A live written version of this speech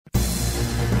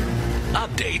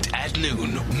Update at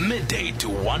noon, midday to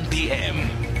 1 p.m.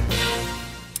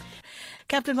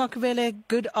 Captain Makubele,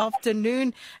 good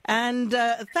afternoon, and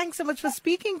thanks so much for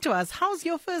speaking to us. How's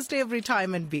your first day of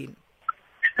retirement been?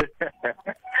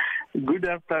 Good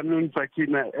afternoon,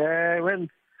 Sakina. Well,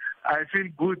 I feel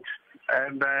good,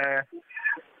 and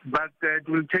but it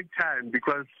will take time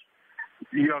because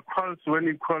your calls, when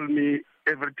you call me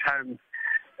every time,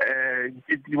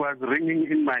 it was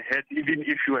ringing in my head, even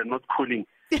if you were not calling.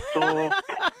 So,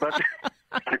 but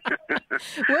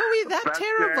were we that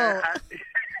terrible?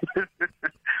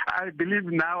 I believe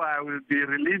now I will be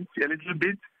relieved a little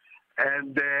bit,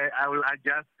 and I will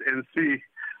adjust and see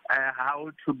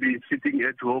how to be sitting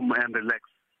at home and relax.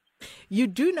 You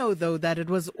do know, though, that it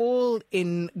was all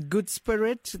in good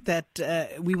spirit, that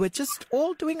we were just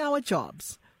all doing our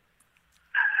jobs.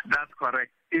 That's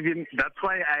correct. Even that's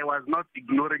why I was not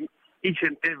ignoring each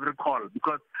and every call,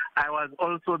 because I was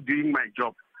also doing my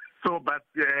job. So, but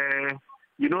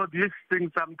you know, these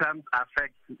things sometimes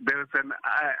affect. There's an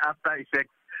after effect.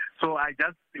 So I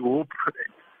just hope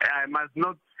I must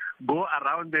not go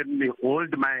around and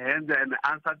hold my hand and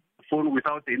answer the phone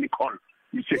without any call.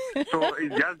 So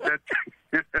it's just that.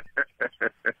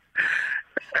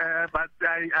 But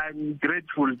I'm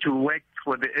grateful to work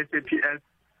for the SAPS.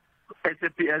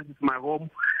 SAPS is my home,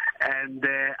 and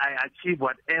I achieve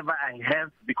whatever I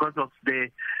have because of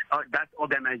that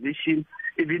organization.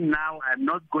 Even now, I'm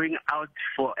not going out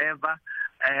forever.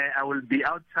 I will be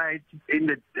outside in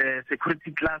the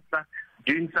security cluster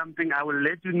doing something. I will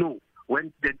let you know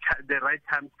when the right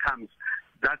time comes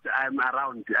that I'm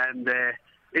around, and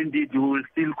indeed, we will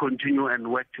still continue and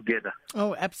work together.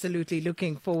 Oh, absolutely.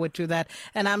 Looking forward to that.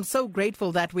 And I'm so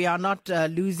grateful that we are not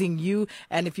losing you.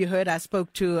 And if you heard, I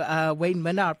spoke to Wayne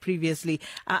Minnaar previously.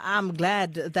 I'm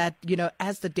glad that, you know,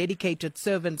 as the dedicated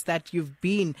servants that you've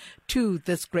been to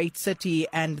this great city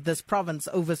and this province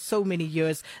over so many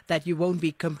years, that you won't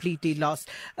be completely lost.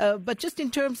 But just in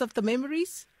terms of the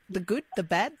memories, the good, the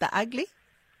bad, the ugly?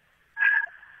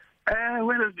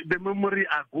 Well, the memory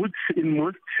are good in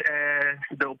most.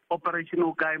 The Operation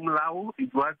Okai Mlau,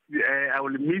 it was, I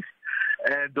will miss,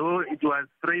 though it was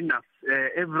trainers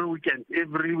every weekend,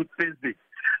 every Thursday.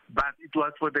 But it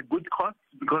was for the good cause,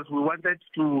 because we wanted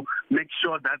to make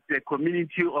sure that the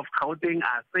community of Gauteng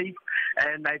are safe.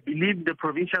 And I believe the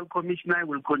provincial commissioner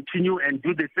will continue and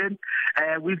do the same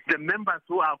with the members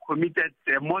who are committed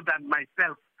more than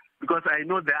myself, because I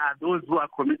know there are those who are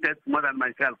committed more than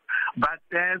myself. But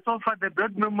so far, the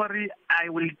bad memory, I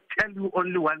will tell you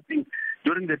only one thing.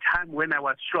 During the time when I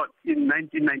was shot in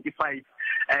 1995,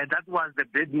 that was the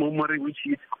bad memory which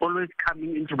is always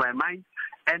coming into my mind.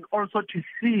 And also to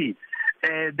see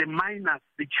the minors,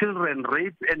 the children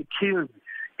raped and killed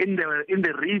in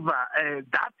the river,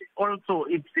 that also,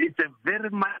 it's a very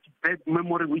much bad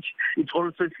memory which is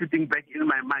also sitting back in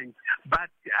my mind. But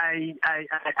I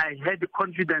had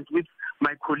confidence with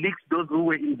my colleagues, those who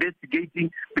were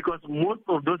investigating, because most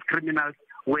of those criminals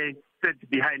were set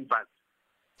behind bars.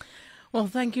 Well,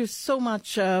 thank you so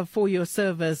much for your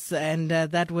service. And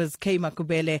that was K.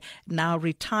 Makubele, now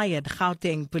retired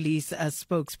Gauteng police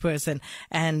spokesperson.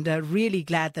 And really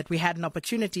glad that we had an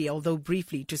opportunity, although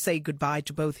briefly, to say goodbye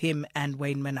to both him and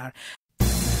Wayne Minnaar.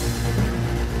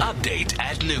 Update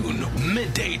at noon,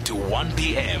 midday to 1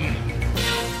 p.m.